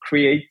can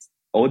create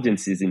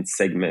audiences in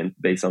Segment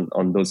based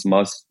on those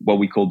what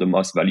we call the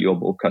most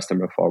valuable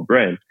customer for our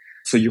brand.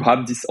 So you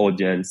have this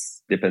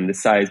audience, depend the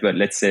size, but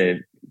let's say,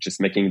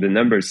 just making the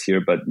numbers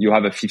here, but you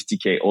have a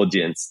 50K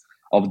audience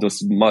of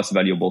those most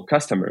valuable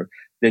customer.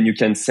 Then you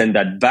can send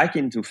that back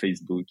into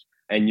Facebook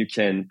and you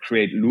can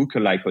create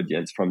lookalike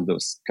audience from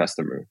those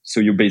customers. So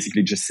you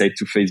basically just say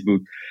to Facebook,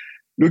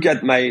 look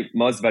at my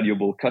most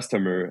valuable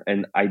customer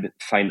and I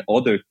find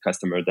other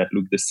customers that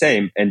look the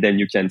same. And then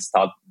you can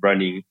start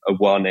running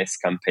awareness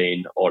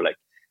campaign or like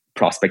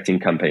prospecting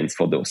campaigns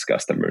for those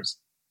customers.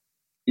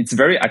 It's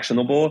very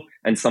actionable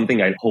and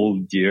something I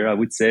hold dear, I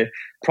would say,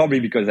 probably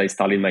because I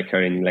started my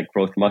career in like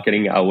growth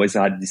marketing. I always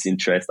had this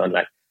interest on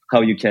like how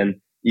you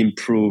can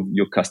improve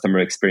your customer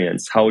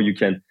experience, how you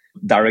can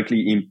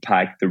directly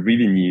impact the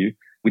revenue,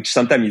 which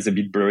sometimes is a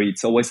bit blurry.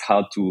 It's always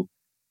hard to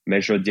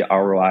measure the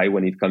ROI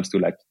when it comes to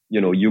like,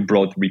 you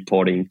brought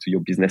reporting to your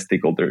business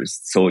stakeholders.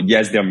 So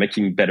yes, they're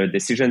making better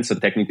decisions. So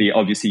technically,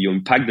 obviously you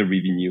impact the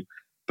revenue,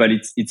 but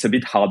it's a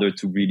bit harder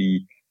to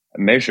really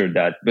measure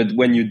that. But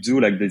when you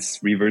do like this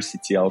reverse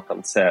ETL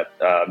concept,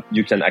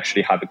 you can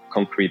actually have a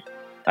concrete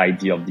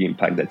idea of the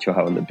impact that you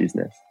have on the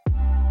business.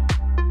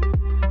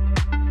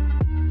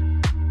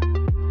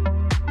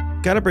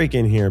 Got to break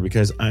in here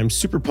because I'm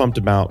super pumped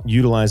about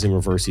utilizing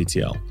reverse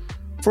ETL.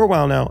 For a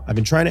while now, I've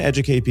been trying to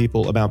educate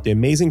people about the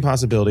amazing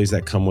possibilities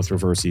that come with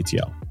reverse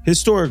ETL.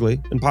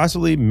 Historically, and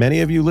possibly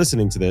many of you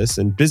listening to this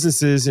and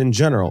businesses in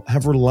general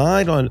have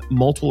relied on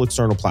multiple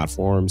external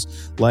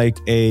platforms like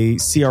a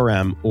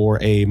CRM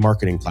or a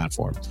marketing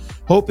platform,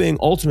 hoping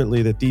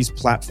ultimately that these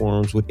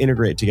platforms would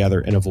integrate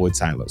together and avoid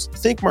silos.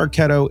 Think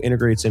Marketo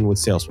integrates in with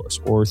Salesforce,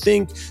 or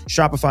think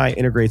Shopify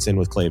integrates in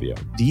with Klayvio.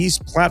 These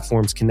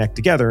platforms connect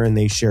together and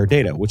they share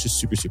data, which is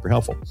super, super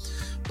helpful.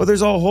 But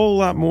there's a whole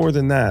lot more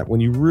than that when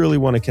you really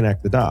want to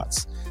connect the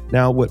dots.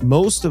 Now, what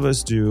most of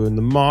us do in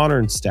the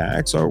modern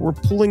stacks are we're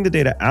pulling the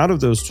data out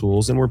of those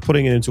tools and we're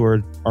putting it into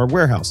our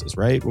warehouses,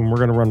 right? When we're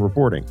going to run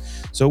reporting.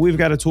 So we've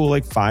got a tool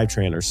like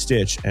FiveTran or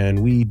Stitch,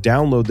 and we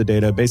download the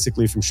data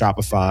basically from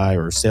Shopify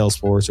or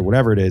Salesforce or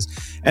whatever it is,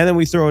 and then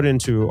we throw it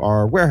into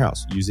our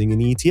warehouse using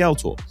an ETL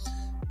tool.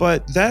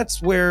 But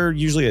that's where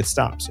usually it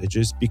stops. It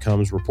just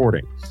becomes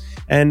reporting.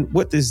 And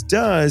what this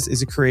does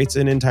is it creates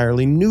an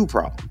entirely new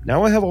problem.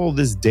 Now I have all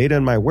this data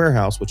in my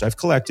warehouse, which I've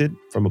collected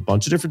from a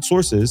bunch of different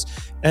sources.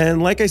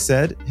 And like I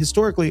said,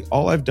 historically,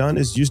 all I've done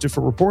is used it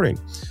for reporting.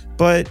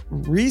 But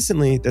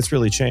recently, that's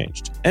really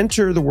changed.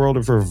 Enter the world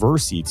of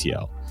reverse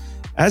ETL.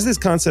 As this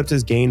concept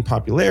has gained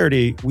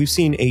popularity, we've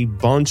seen a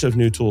bunch of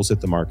new tools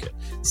hit the market.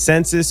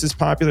 Census is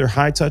popular,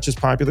 HighTouch is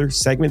popular,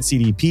 Segment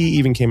CDP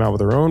even came out with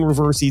their own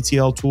reverse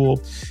ETL tool.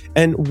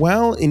 And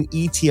while an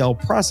ETL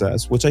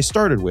process, which I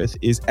started with,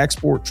 is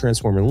export,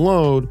 transform, and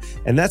load,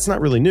 and that's not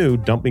really new,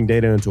 dumping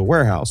data into a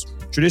warehouse.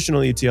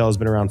 Traditional ETL has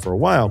been around for a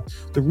while.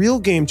 The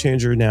real game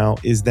changer now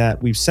is that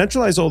we've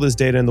centralized all this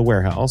data in the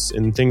warehouse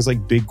in things like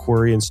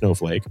BigQuery and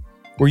Snowflake.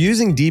 We're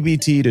using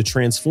dbt to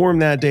transform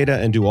that data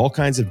and do all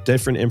kinds of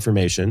different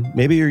information.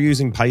 Maybe you're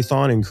using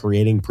Python and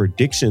creating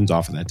predictions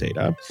off of that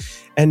data.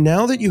 And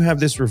now that you have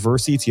this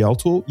reverse ETL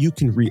tool, you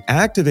can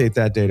reactivate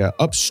that data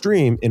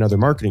upstream in other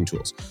marketing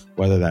tools,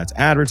 whether that's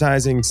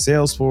advertising,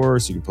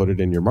 Salesforce, you can put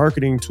it in your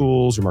marketing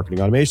tools, your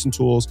marketing automation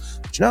tools,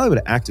 but you're now able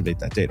to activate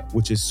that data,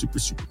 which is super,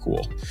 super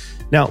cool.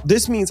 Now,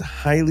 this means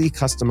highly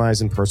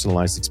customized and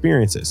personalized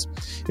experiences.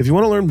 If you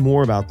want to learn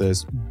more about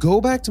this, go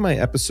back to my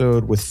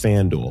episode with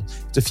FanDuel.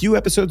 It's a few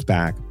episodes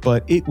back,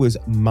 but it was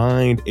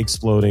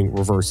mind-exploding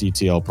reverse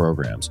ETL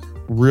programs.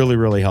 Really,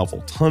 really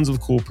helpful. Tons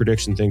of cool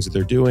prediction things that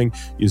they're doing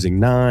using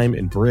Nime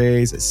and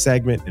Braze,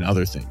 Segment, and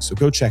other things. So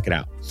go check it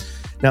out.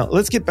 Now,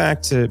 let's get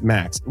back to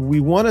Max. We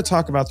want to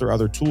talk about their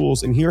other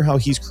tools and hear how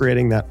he's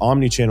creating that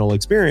omnichannel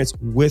experience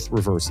with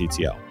reverse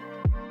ETL.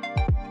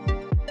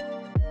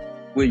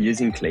 We're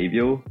using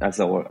Klayvio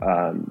as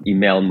our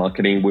email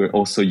marketing. We're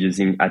also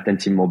using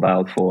Attentive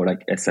Mobile for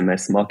like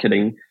SMS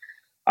marketing.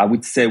 I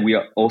would say we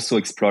are also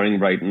exploring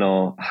right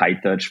now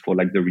HighTouch for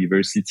like the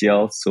reverse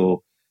ETL.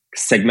 So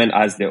Segment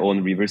has their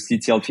own reverse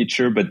ETL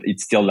feature, but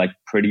it's still like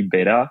pretty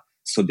beta.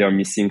 So they're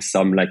missing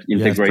some like integration.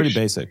 Yeah, it's pretty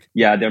basic.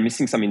 Yeah, they're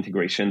missing some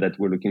integration that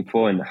we're looking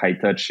for. And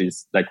HighTouch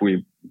is like,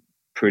 we're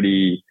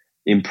pretty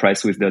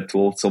impressed with their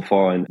tool so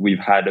far. And we've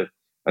had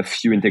a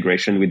few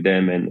integration with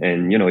them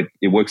and you know,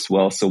 it works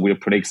well. So we're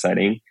pretty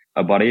excited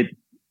about it.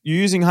 You're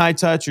using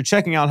HighTouch, you're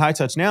checking out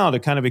HighTouch now to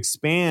kind of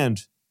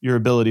expand your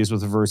abilities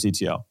with reverse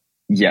ETL.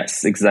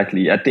 Yes,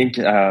 exactly. I think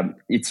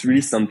it's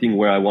really something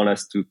where I want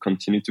us to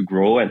continue to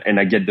grow and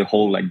I get the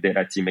whole like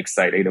data team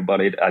excited about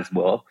it as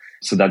well.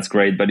 So that's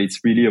great. But it's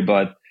really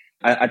about,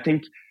 I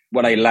think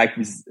what I like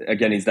is,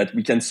 again, is that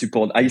we can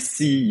support, I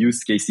see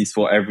use cases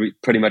for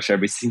pretty much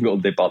every single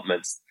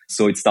department.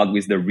 So it starts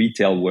with the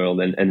retail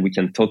world and we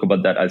can talk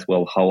about that as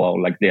well, how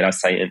our like data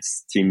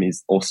science team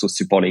is also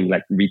supporting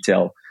like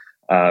retail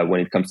when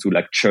it comes to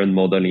like churn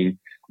modeling.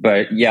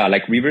 But yeah,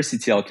 like reverse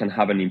ETL can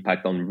have an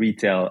impact on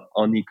retail,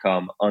 on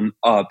e-com, on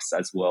ops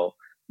as well.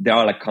 There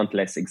are like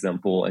countless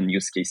examples and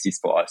use cases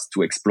for us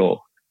to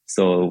explore.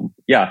 So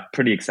yeah,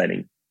 pretty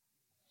exciting.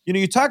 You know,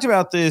 you talked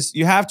about this,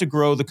 you have to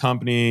grow the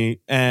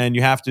company and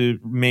you have to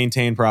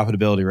maintain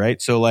profitability,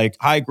 right? So like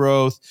high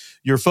growth,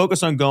 you're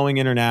focused on going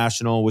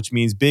international, which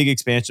means big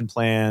expansion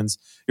plans.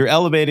 You're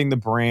elevating the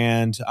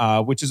brand,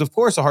 which is of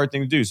course a hard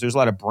thing to do. So there's a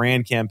lot of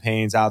brand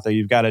campaigns out there.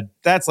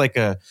 That's like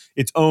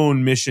its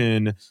own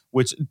mission,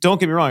 which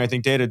don't get me wrong, I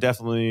think data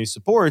definitely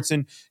supports.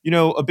 And, you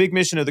know, a big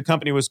mission of the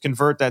company was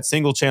convert that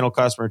single channel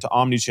customer to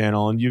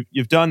omnichannel. And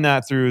you've done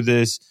that through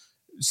this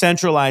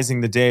centralizing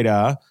the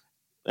data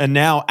and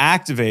now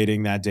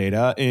activating that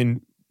data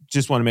in,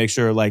 just want to make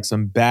sure, like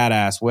some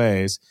badass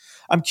ways.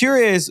 I'm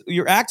curious,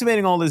 you're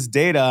activating all this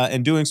data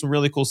and doing some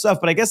really cool stuff,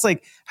 but I guess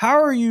like,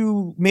 how are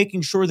you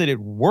making sure that it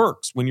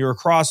works when you're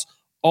across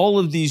all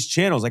of these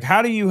channels? Like,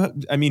 how do you,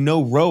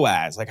 no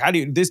ROAS, like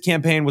this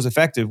campaign was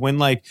effective when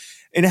like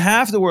in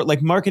half the world,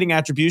 like marketing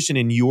attribution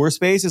in your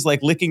space is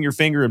like licking your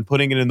finger and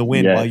putting it in the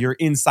wind while you're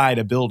inside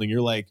a building.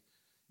 You're like,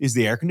 is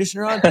the air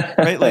conditioner on?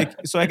 Right?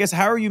 Like, so I guess,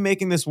 how are you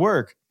making this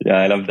work? Yeah,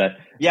 I love that.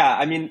 Yeah,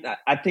 I mean,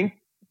 I think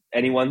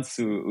anyone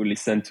who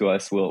listen to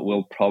us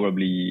will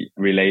probably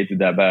relate to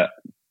that. But,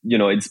 you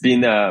know, it's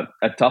been a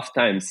tough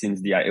time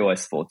since the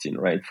iOS 14,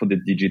 right? For the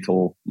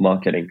digital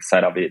marketing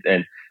side of it.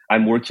 And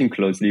I'm working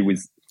closely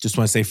with... Just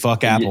want to say,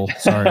 fuck Apple.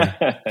 Sorry.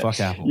 Fuck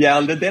Apple. Yeah,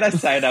 on the data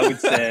side, I would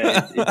say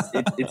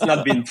it's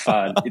not been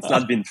fun. It's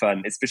not been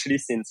fun, especially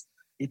since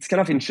it's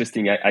kind of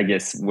interesting, I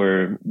guess,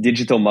 where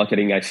digital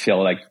marketing, I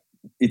feel like,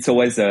 it's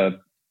always a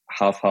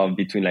half-half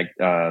between like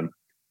a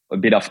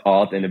bit of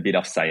art and a bit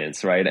of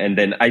science, right? And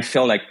then I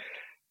felt like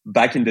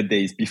back in the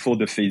days before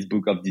the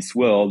Facebook of this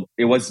world,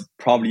 it was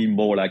probably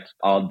more like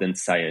art than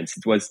science.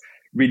 It was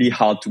really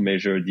hard to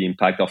measure the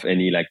impact of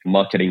any like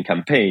marketing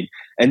campaign.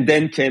 And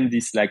then came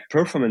this like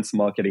performance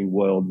marketing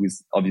world with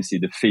obviously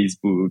the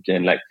Facebook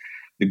and like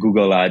the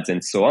Google ads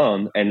and so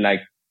on. And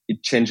like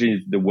it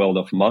changes the world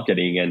of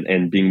marketing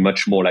and being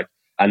much more like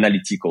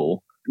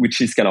analytical,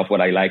 which is kind of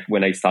what I like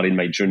when I started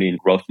my journey in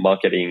growth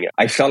marketing.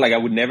 I felt like I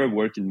would never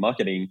work in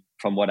marketing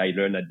from what I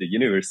learned at the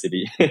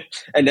university.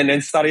 And then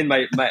started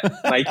my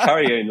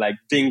career in like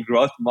being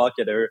growth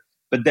marketer.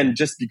 But then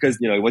just because,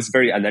 you know, it was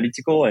very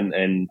analytical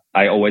and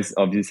I always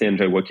obviously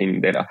enjoy working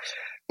in data.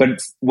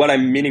 But what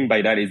I'm meaning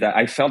by that is that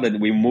I felt that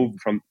we moved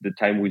from the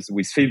time with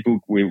Facebook,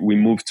 we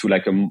moved to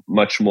like a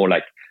much more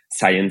like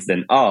science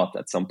than art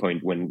at some point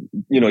when,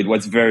 you know, it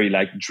was very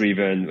like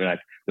driven, like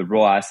the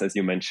ROAS, as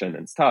you mentioned,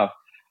 and stuff.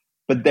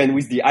 But then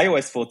with the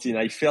iOS 14,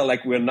 I feel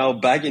like we're now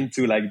back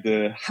into like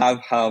the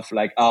half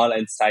like art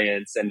and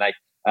science and like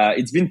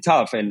it's been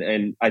tough.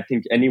 And I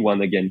think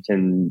anyone, again,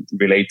 can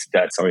relate to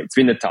that. Sorry, it's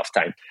been a tough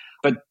time.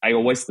 But I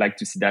always like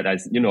to see that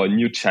as, a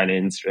new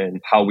challenge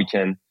and how we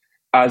can,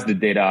 as the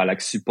data,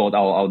 support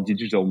our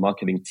digital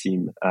marketing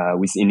team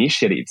with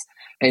initiatives.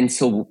 And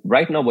so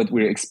right now what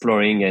we're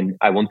exploring, and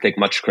I won't take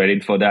much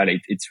credit for that,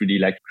 it's really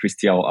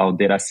Christy, our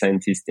data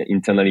scientist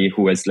internally,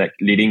 who is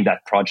leading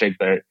that project,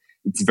 but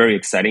it's very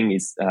exciting,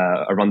 is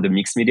around the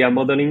mixed media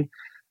modeling.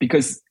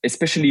 Because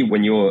especially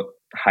when you're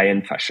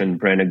high-end fashion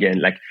brand,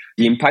 again,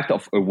 the impact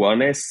of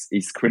awareness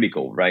is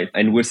critical, right?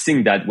 And we're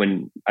seeing that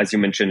when, as you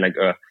mentioned,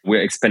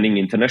 we're expanding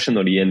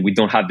internationally and we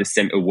don't have the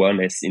same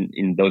awareness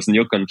in those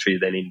new countries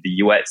than in the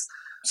US.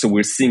 So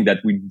we're seeing that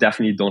we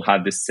definitely don't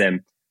have the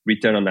same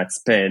return on that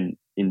spend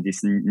in these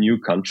new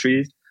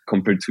countries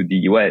compared to the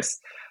US.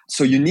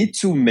 So you need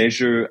to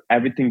measure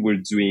everything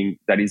we're doing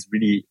that is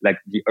really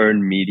the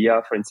earned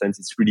media, for instance.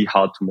 It's really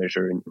hard to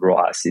measure in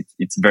ROAS.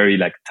 It's very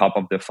top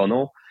of the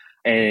funnel.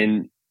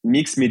 And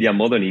mixed media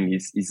modeling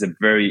is a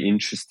very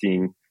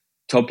interesting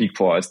topic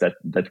for us that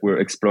we're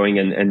exploring,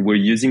 and we're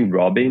using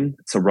Robin.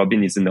 So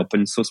Robin is an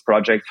open source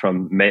project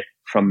from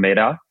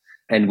Meta.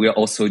 And we're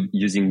also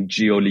using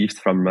Geolift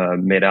from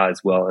Meta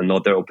as well,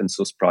 another open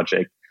source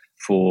project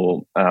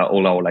for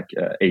all our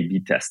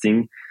A/B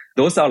testing.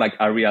 Those are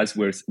areas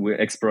we're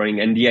exploring.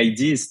 And the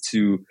idea is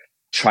to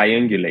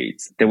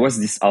triangulate. There was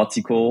this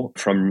article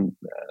from,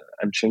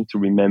 I'm trying to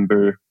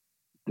remember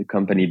the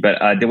company, but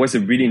there was a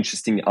really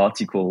interesting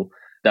article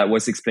that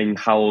was explaining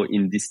how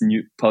in this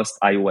new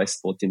post-iOS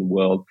 14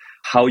 world,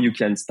 how you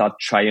can start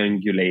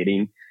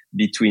triangulating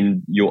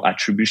between your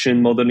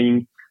attribution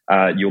modeling,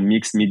 your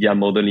mixed media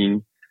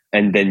modeling,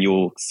 and then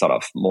your sort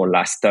of more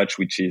last touch,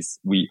 which is,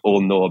 we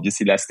all know,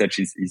 obviously last touch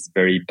is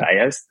very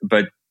biased,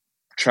 but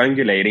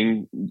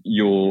triangulating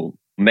your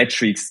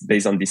metrics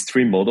based on this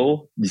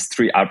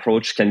three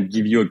approach can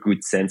give you a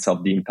good sense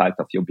of the impact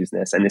of your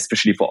business. And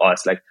especially for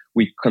us,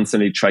 we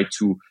constantly try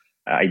to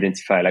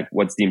identify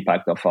what's the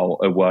impact of our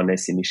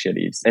awareness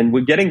initiatives. And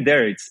we're getting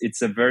there.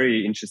 It's a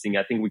very interesting,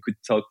 I think we could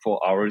talk for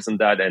hours on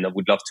that. And I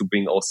would love to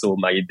bring also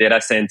my data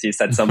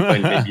scientist at some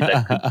point, maybe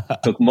that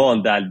could talk more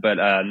on that. But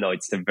no,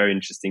 it's a very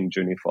interesting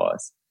journey for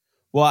us.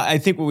 Well, I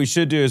think what we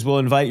should do is we'll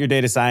invite your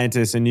data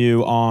scientist and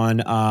you on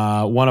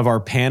one of our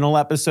panel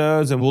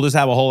episodes, and we'll just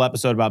have a whole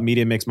episode about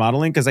media mix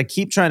modeling, because I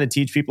keep trying to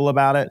teach people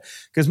about it,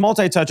 because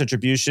multi-touch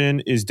attribution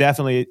is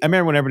definitely, I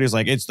remember when everybody was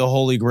like, it's the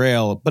holy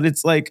grail, but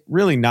it's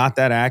really not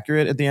that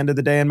accurate at the end of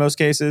the day in most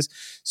cases.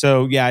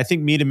 So yeah, I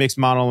think media mix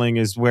modeling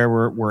is where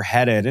we're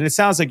headed. And it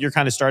sounds like you're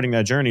kind of starting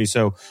that journey.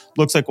 So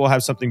looks like we'll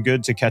have something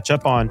good to catch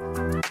up on.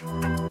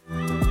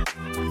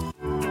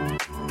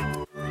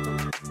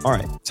 All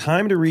right,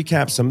 time to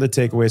recap some of the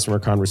takeaways from our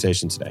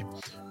conversation today.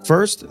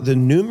 First, the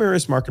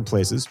numerous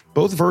marketplaces,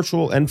 both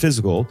virtual and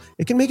physical,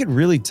 it can make it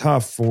really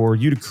tough for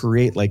you to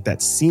create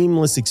that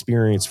seamless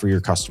experience for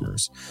your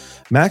customers.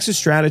 Max's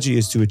strategy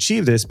is to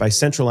achieve this by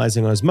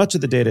centralizing on as much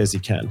of the data as he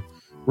can.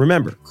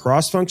 Remember,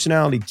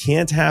 cross-functionality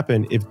can't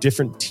happen if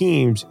different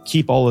teams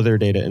keep all of their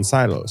data in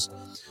silos.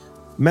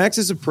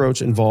 Max's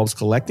approach involves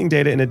collecting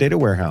data in a data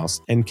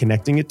warehouse and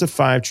connecting it to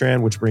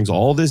FiveTran, which brings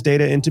all this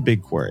data into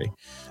BigQuery.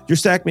 Your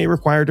stack may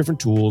require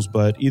different tools,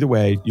 but either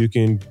way, you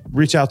can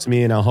reach out to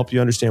me and I'll help you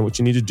understand what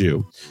you need to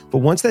do. But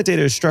once that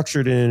data is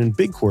structured in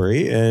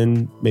BigQuery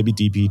and maybe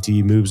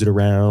DPT moves it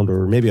around,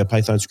 or maybe a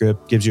Python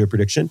script gives you a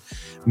prediction,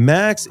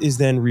 Max is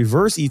then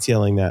reverse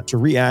ETLing that to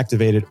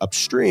reactivate it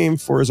upstream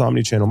for his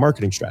omnichannel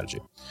marketing strategy.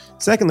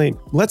 Secondly,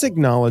 let's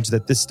acknowledge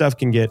that this stuff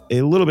can get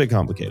a little bit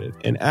complicated,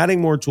 and adding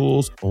more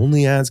tools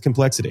only adds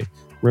complexity.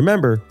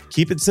 Remember,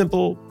 keep it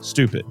simple,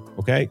 stupid,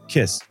 okay?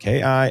 KISS,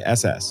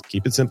 K-I-S-S,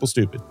 keep it simple,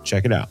 stupid.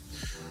 Check it out.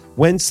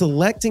 When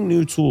selecting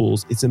new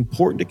tools, it's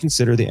important to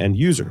consider the end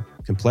user.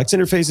 Complex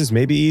interfaces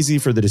may be easy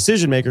for the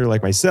decision maker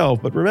like myself,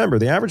 but remember,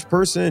 the average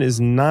person is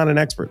not an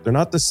expert. They're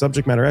not the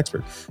subject matter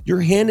expert.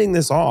 You're handing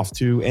this off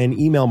to an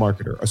email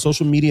marketer, a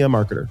social media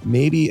marketer,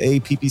 maybe a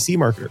PPC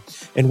marketer.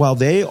 And while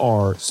they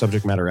are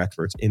subject matter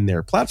experts in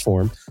their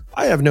platform,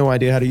 I have no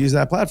idea how to use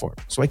that platform.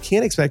 So I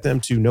can't expect them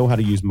to know how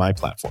to use my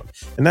platform.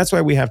 And that's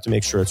why we have to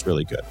make sure it's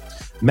really good.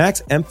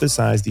 Max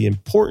emphasized the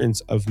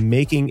importance of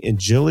making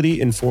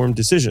agility-informed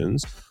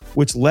decisions,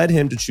 which led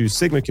him to choose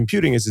Sigma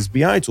Computing as his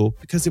BI tool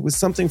because it was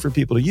something for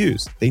people to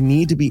use. They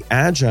need to be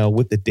agile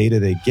with the data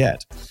they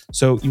get.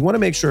 So you want to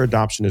make sure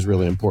adoption is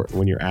really important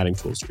when you're adding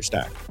tools to your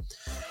stack.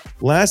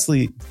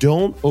 Lastly,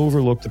 don't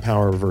overlook the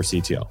power of reverse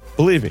ETL.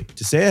 Believe me,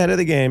 to stay ahead of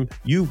the game,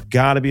 you've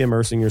got to be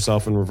immersing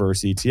yourself in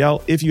reverse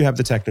ETL if you have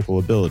the technical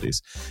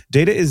abilities.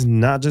 Data is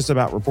not just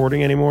about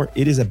reporting anymore,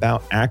 it is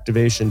about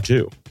activation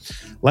too.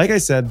 Like I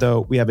said,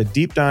 though, we have a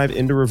deep dive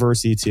into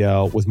reverse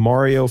ETL with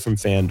Mario from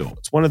FanDuel.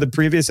 It's one of the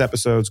previous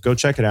episodes. Go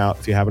check it out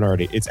if you haven't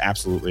already. It's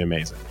absolutely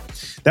amazing.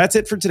 That's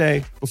it for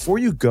today. Before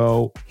you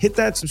go, hit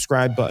that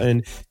subscribe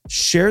button,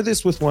 share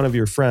this with one of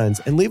your friends,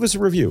 and leave us a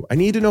review. I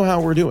need to know how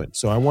we're doing,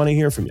 so I want to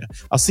hear from you.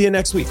 I'll see you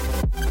next week.